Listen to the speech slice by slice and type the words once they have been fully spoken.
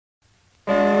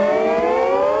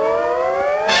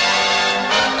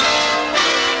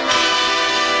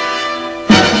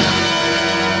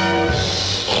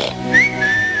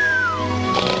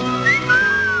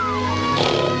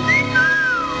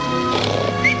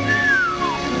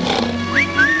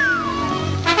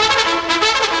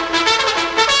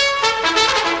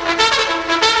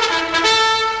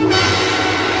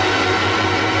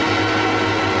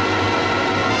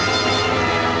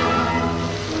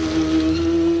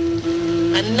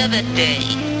another day.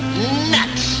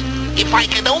 Nuts! If I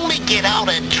could only get out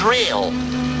a drill.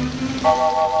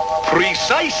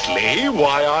 Precisely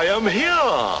why I am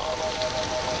here.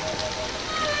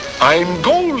 I'm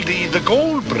Goldie the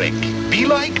Goldbrick. Be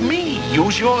like me,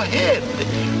 use your head.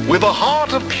 With a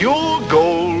heart of pure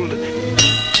gold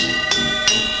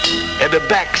and a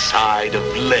backside of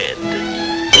lead.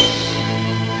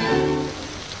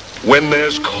 When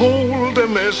there's cold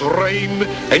and there's rain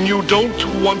and you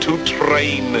don't want to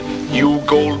train, you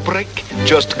Goldbrick,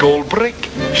 just Goldbrick,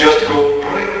 just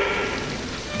Goldbrick.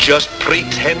 Just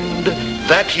pretend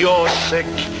that you're sick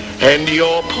and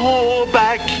your poor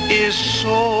back is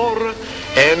sore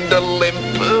and a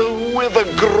limp with a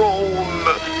groan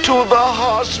to the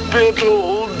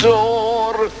hospital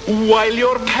door. While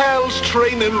your pals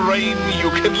train in rain, you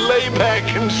can lay back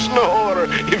and snore.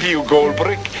 If you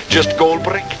Goldbrick, just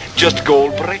Goldbrick, just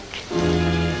Goldbrick.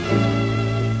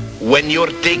 When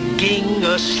you're digging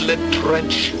a slit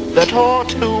trench that ought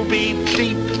to be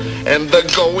deep, and the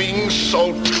going's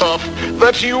so tough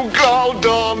that you go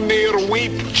darn near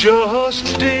weep,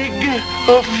 just dig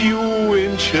a few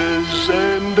inches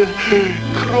and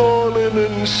crawl in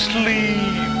and sleep.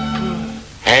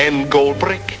 And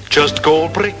Goldbrick, just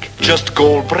Goldbrick, just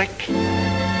Goldbrick.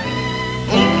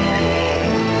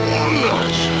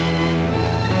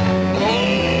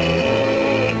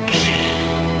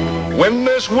 When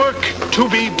there's work to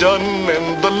be done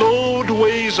and the load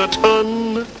weighs a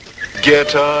ton,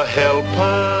 get a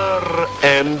helper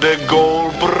and a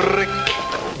Goldbrick,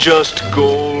 just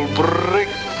Goldbrick.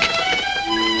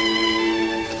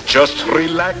 Just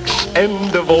relax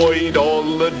and avoid all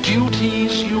the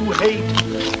duties you hate.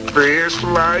 This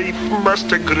life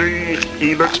must agree,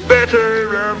 he looks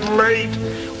better of late.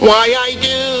 Why, I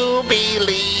do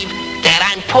believe that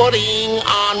I'm putting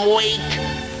on weight.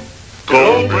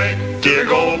 Goldbrick, dear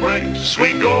Goldbrick,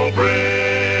 sweet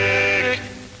Goldbrick.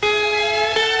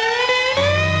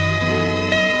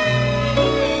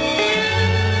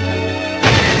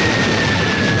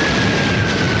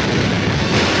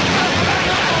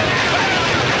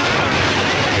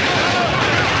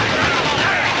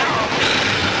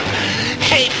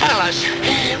 Hey, fellas,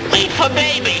 wait for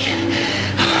baby.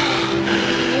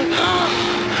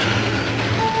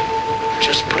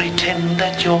 Just pretend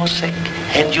that you're sick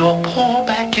and your poor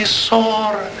back is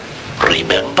sore.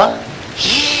 Remember?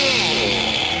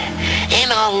 Yeah,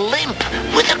 and a limp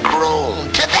with a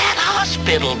groan to that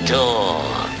hospital door.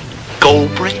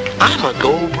 Goldbrick, I'm a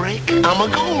Goldbrick, I'm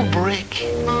a Goldbrick.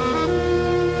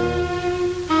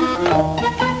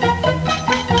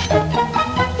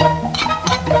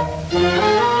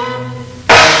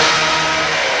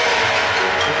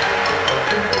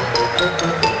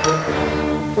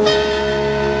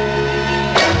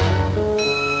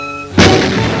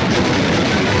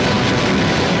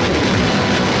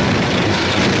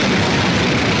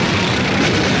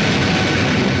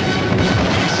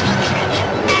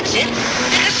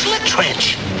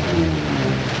 Trench.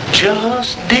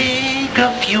 Just dig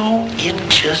a few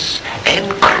inches and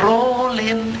crawl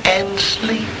in and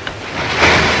sleep.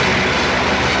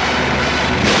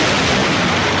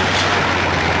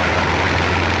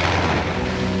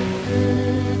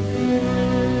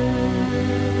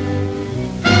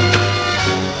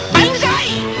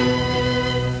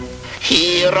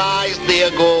 Here lies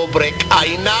there Goldbrick,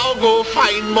 I now go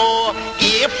find more.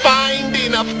 If find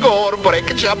enough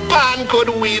Goldbrick, Japan could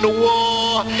win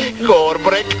war.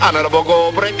 Goldbrick, honorable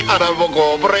Goldbrick, honorable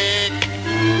Goldbrick.